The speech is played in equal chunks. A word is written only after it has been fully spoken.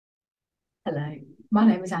Hello, my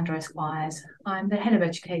name is Andrea Squires. I'm the Head of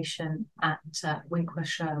Education at Winkworth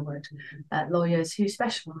Sherwood, lawyers who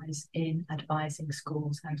specialise in advising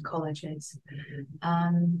schools and colleges.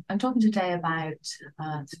 I'm talking today about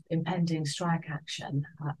impending strike action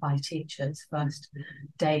by teachers, first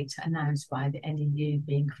date announced by the NEU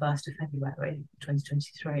being 1st of February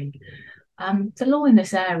 2023. The law in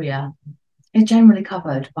this area is generally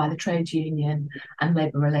covered by the Trade Union and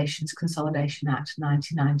Labour Relations Consolidation Act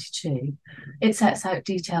 1992. It sets out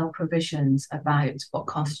detailed provisions about what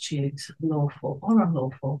constitutes lawful or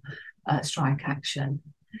unlawful strike action.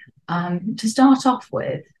 To start off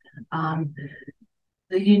with, the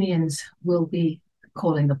unions will be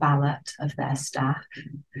calling a ballot of their staff,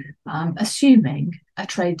 assuming a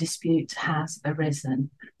trade dispute has arisen.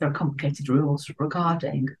 There are complicated rules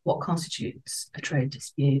regarding what constitutes a trade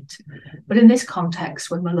dispute. But in this context,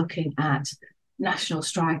 when we're looking at national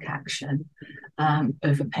strike action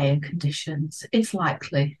over pay and conditions, it's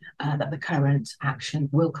likely that the current action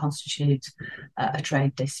will constitute a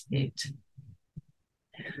trade dispute.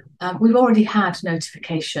 We've already had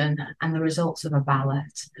notification and the results of a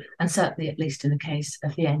ballot, and certainly, at least in the case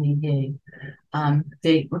of the NEU,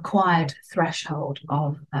 the required threshold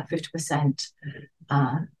of 50%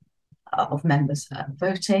 of members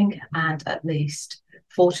voting and at least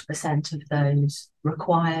 40% of those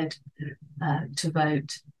required to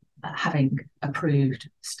vote having approved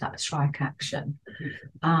strike action.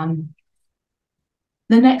 The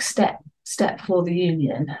next step for the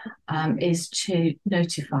union is to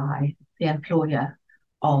notify the employer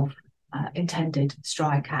of intended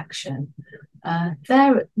strike action.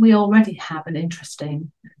 There we already have an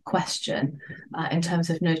interesting question in terms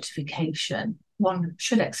of notification. One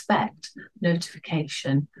should expect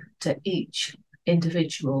notification to each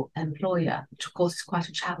individual employer, which of course is quite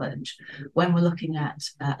a challenge when we're looking at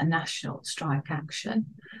a national strike action.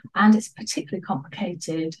 And it's particularly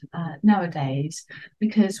complicated nowadays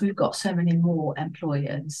because we've got so many more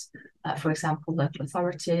employers, for example, local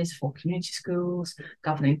authorities for community schools,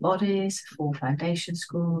 governing bodies for foundation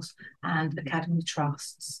schools, and academy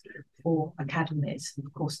trusts for academies.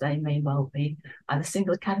 Of course, they may well be either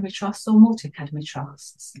single academy trusts or multi-academy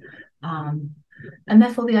trusts. And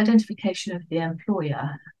therefore, the identification of the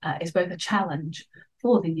employer is both a challenge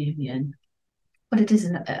for the union, but it is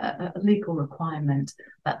a legal requirement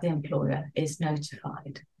that the employer is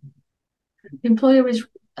notified. The employer is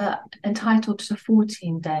entitled to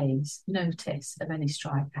 14 days notice of any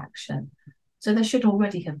strike action. So there should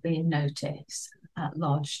already have been notice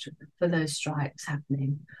lodged for those strikes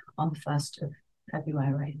happening on the 1st of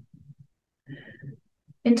February.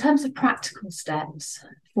 In terms of practical steps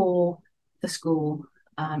for the school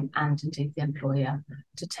and indeed the employer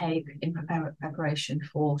to take in preparation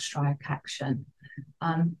for strike action.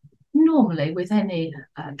 Normally, with any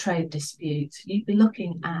trade dispute, you'd be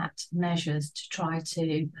looking at measures to try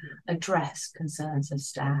to address concerns of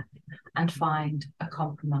staff and find a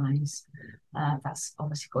compromise. That's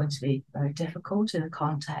obviously going to be very difficult in the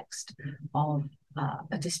context of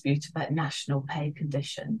a dispute about national pay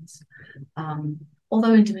conditions.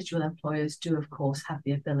 Although individual employers do, of course, have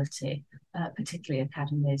the ability, particularly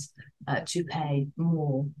academies, to pay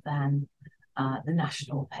more than the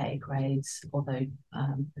national pay grades, although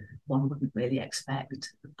one wouldn't really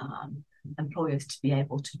expect employers to be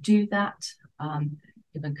able to do that,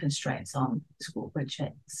 given constraints on school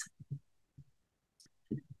budgets.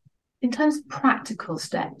 In terms of practical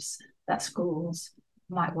steps that schools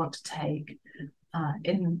might want to take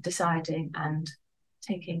in deciding and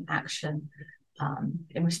taking action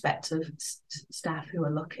in respect of staff who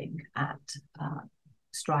are looking at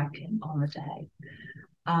striking on the day.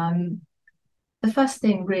 The first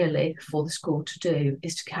thing really for the school to do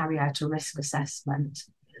is to carry out a risk assessment.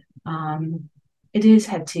 It is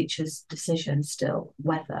head teacher's decision still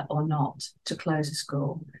whether or not to close a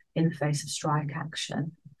school in the face of strike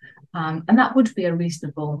action. And that would be a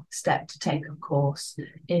reasonable step to take, of course,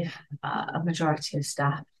 if a majority of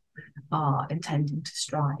staff are intending to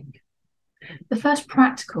strike. The first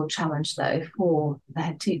practical challenge, though, for the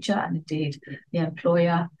head teacher and indeed the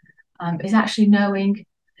employer is actually knowing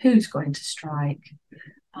who's going to strike.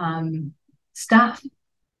 Staff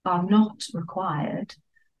are not required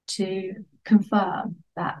to confirm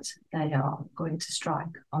that they are going to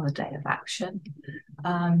strike on the day of action.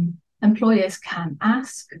 Employers can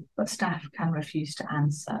ask, but staff can refuse to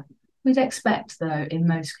answer. We'd expect, though, in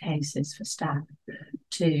most cases for staff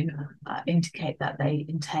to indicate that they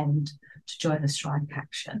intend to join the strike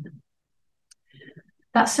action.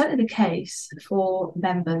 That's certainly the case for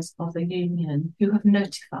members of the union who have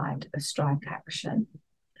notified a strike action.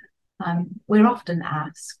 We're often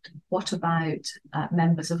asked, what about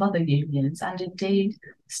members of other unions and indeed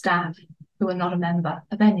staff who are not a member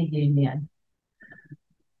of any union?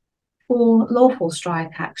 For lawful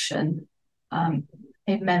strike action,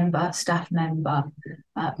 a staff member,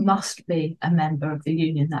 must be a member of the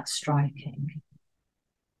union that's striking.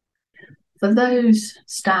 For those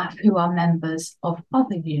staff who are members of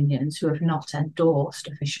other unions who have not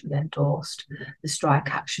officially endorsed the strike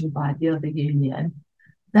action by the other union,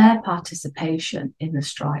 their participation in the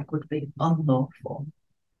strike would be unlawful.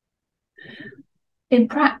 In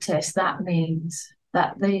practice, that means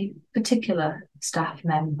that the particular staff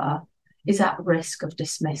member is at risk of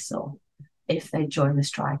dismissal if they join the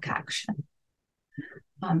strike action.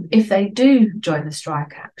 If they do join the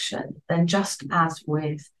strike action, then just as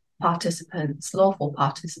with lawful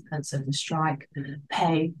participants of the strike,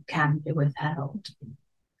 pay can be withheld.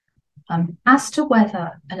 As to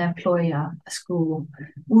whether an employer, a school,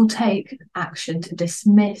 will take action to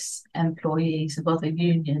dismiss employees of other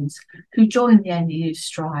unions who join the NEU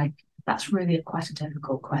strike, that's really quite a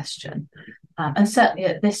difficult question. And certainly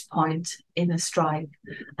at this point in the strike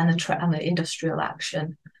and the industrial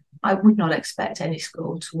action, I would not expect any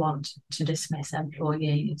school to want to dismiss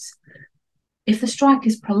employees. If the strike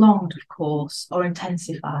is prolonged, of course, or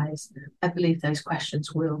intensifies, I believe those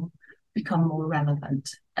questions will become more relevant,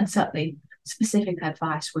 and certainly specific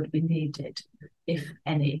advice would be needed if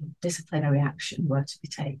any disciplinary action were to be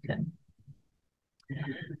taken.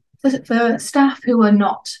 For staff who are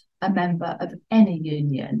not a member of any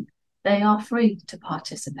union, they are free to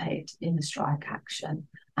participate in the strike action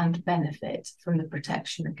and benefit from the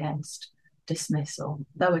protection against dismissal,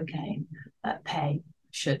 though again, pay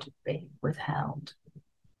should be withheld.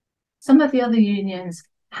 Some of the other unions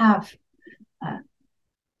have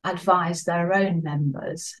advise their own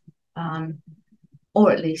members,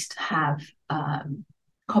 or at least have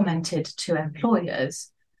commented to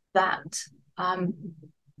employers that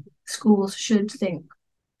schools should think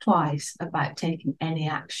twice about taking any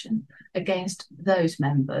action against those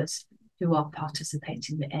members who are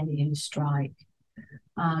participating in the NEU strike.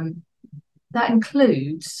 That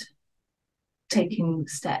includes taking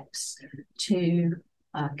steps to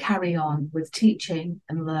carry on with teaching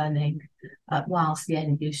and learning whilst the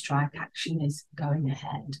NEU strike action is going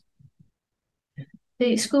ahead.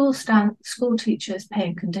 The school teachers' pay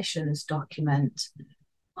and conditions document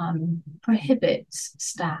prohibits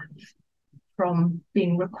staff from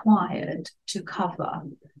being required to cover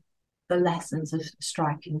the lessons of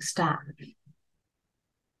striking staff.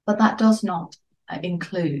 But that does not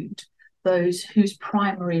include those whose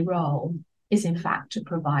primary role is in fact to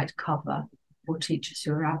provide cover for teachers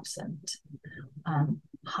who are absent.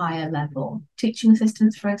 Higher level teaching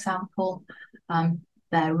assistants, for example,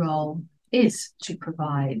 their role is to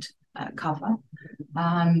provide cover,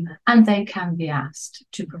 and they can be asked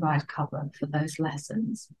to provide cover for those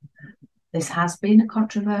lessons. This has been a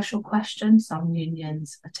controversial question. Some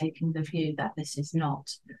unions are taking the view that this is not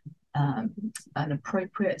an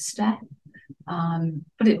appropriate step,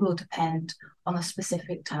 but it will depend on the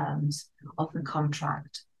specific terms of the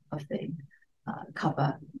contract of the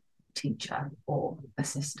cover teacher or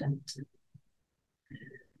assistant.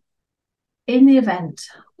 In the event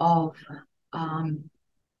of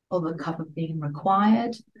other cover being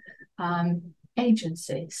required,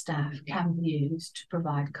 agency staff can be used to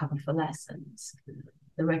provide cover for lessons.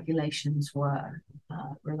 The regulations were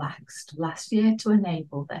relaxed last year to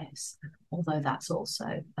enable this, although that's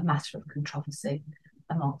also a matter of controversy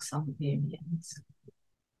among some unions.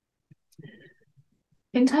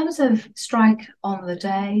 In terms of strike on the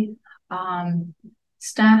day,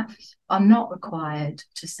 staff are not required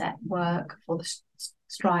to set work for the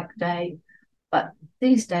strike day, but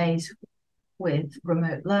these days with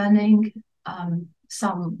remote learning,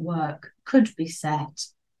 some work could be set,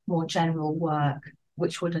 more general work,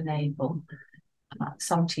 which would enable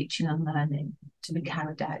some teaching and learning to be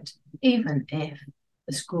carried out, even if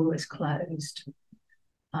the school is closed.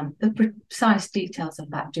 The precise details of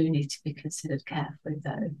that do need to be considered carefully,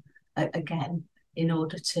 though, again, in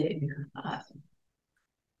order to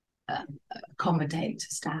accommodate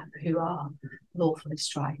staff who are lawfully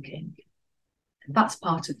striking. That's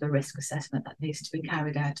part of the risk assessment that needs to be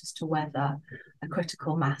carried out as to whether a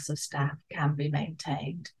critical mass of staff can be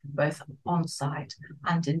maintained, both on site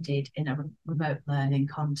and indeed in a remote learning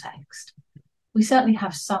context. We certainly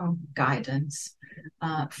have some guidance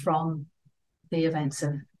from the events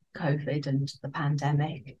of COVID and the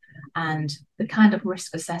pandemic and the kind of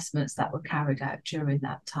risk assessments that were carried out during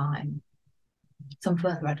that time. Some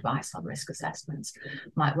further advice on risk assessments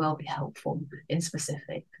might well be helpful in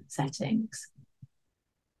specific settings.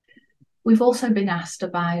 We've also been asked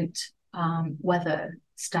about whether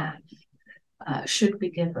staff should be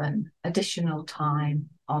given additional time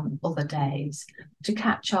on other days to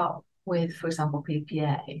catch up with, for example,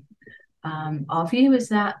 PPA. Our view is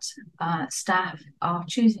that staff are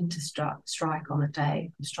choosing to strike on a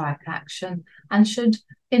day of strike action and should,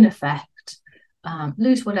 in effect,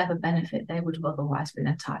 lose whatever benefit they would have otherwise been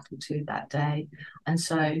entitled to that day. And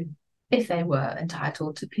so if they were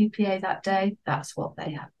entitled to PPA that day, that's what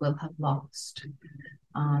they will have lost.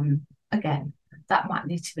 Again, that might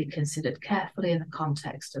need to be considered carefully in the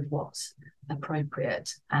context of what's appropriate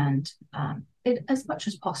and as much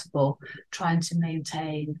as possible, trying to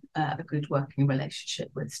maintain a good working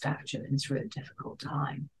relationship with staff during this really difficult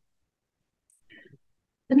time.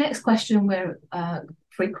 The next question we're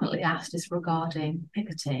frequently asked is regarding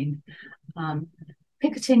picketing.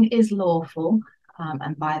 Picketing is lawful,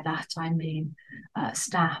 and by that I mean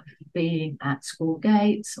staff being at school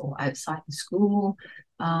gates or outside the school,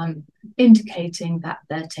 indicating that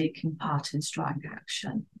they're taking part in strike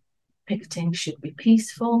action. Picketing should be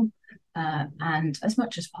peaceful and as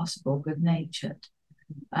much as possible good-natured.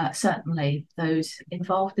 Certainly those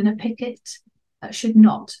involved in a picket should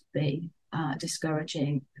not be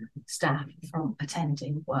discouraging staff from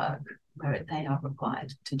attending work where they are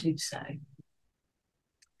required to do so.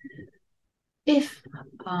 If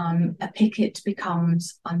a picket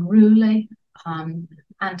becomes unruly and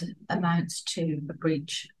amounts to a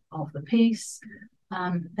breach of the peace,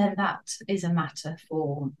 then that is a matter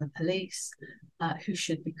for the police who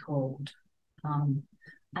should be called. And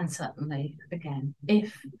certainly, again,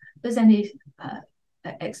 if there's any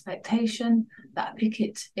expectation that a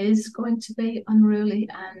picket is going to be unruly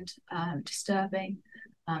and disturbing,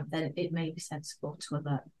 then it may be sensible to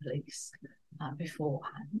alert the police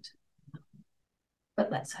beforehand. But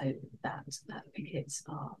let's hope that pickets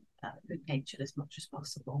are good-natured as much as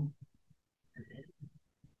possible.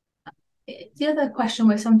 The other question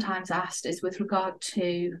we're sometimes asked is with regard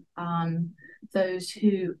to those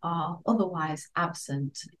who are otherwise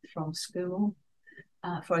absent from school,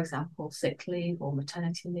 for example, sick leave or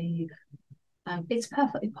maternity leave. It's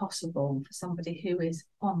perfectly possible for somebody who is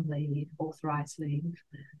on leave, authorised leave,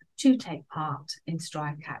 to take part in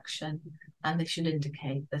strike action, and they should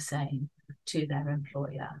indicate the same to their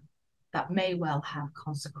employer. That may well have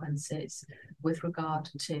consequences with regard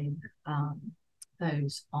to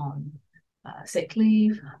those on sick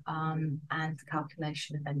leave and the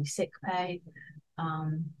calculation of any sick pay.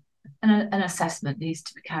 And an assessment needs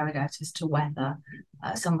to be carried out as to whether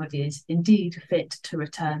somebody is indeed fit to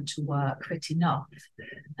return to work, fit enough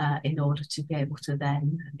in order to be able to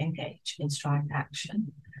then engage in strike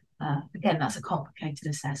action. Again, that's a complicated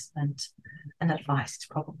assessment and advice is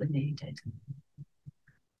probably needed.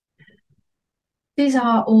 These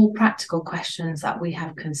are all practical questions that we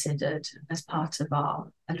have considered as part of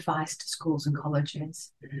our advice to schools and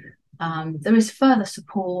colleges. There is further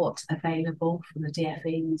support available from the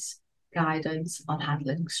DfE's guidance on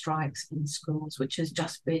handling strikes in schools, which has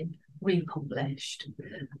just been republished.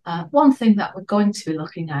 One thing that we're going to be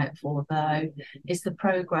looking out for, though, is the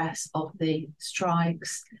progress of the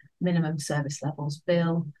Strikes Minimum Service Levels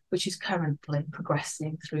Bill, which is currently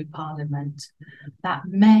progressing through Parliament. That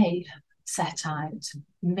may set out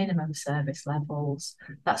minimum service levels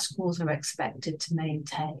that schools are expected to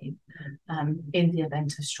maintain in the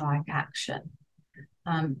event of strike action.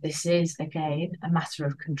 This is, again, a matter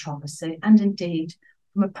of controversy and indeed,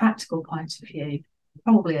 from a practical point of view,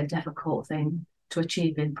 probably a difficult thing to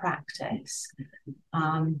achieve in practice.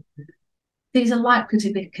 These are likely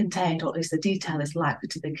to be contained, or at least the detail is likely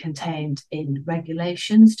to be contained in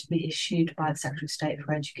regulations to be issued by the Secretary of State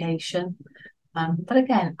for Education. But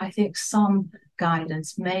again, I think some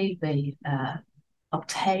guidance may be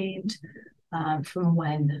obtained from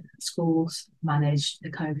when schools managed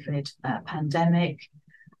the COVID pandemic,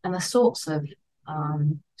 and the sorts of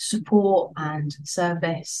support and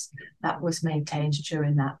service that was maintained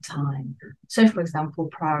during that time. So, for example,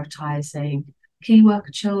 prioritising key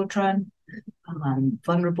worker children,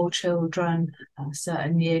 vulnerable children,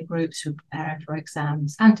 certain year groups who are preparing for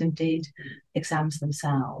exams, and indeed exams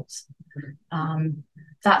themselves.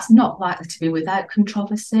 That's not likely to be without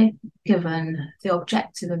controversy, given the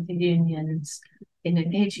objective of the unions in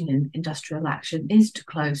engaging in industrial action is to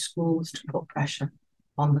close schools to put pressure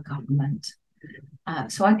on the government.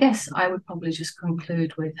 So I guess I would probably just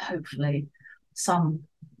conclude with hopefully some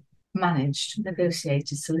managed,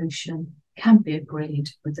 negotiated solution can be agreed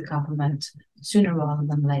with the government sooner rather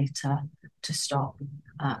than later to stop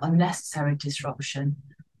unnecessary disruption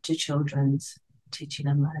to children's teaching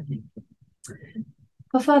and learning.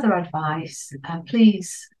 For further advice,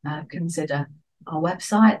 please consider our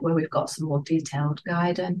website where we've got some more detailed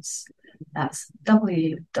guidance. That's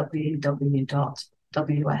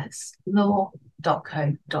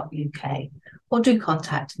www.wslaw.co.uk, or do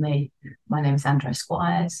contact me. My name is Andrea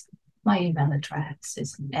Squires. My email address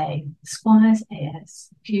is asquires, ASQUIRES,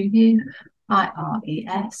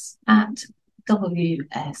 at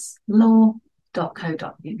wslaw.co.uk.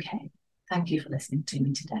 Thank you for listening to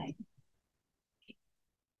me today.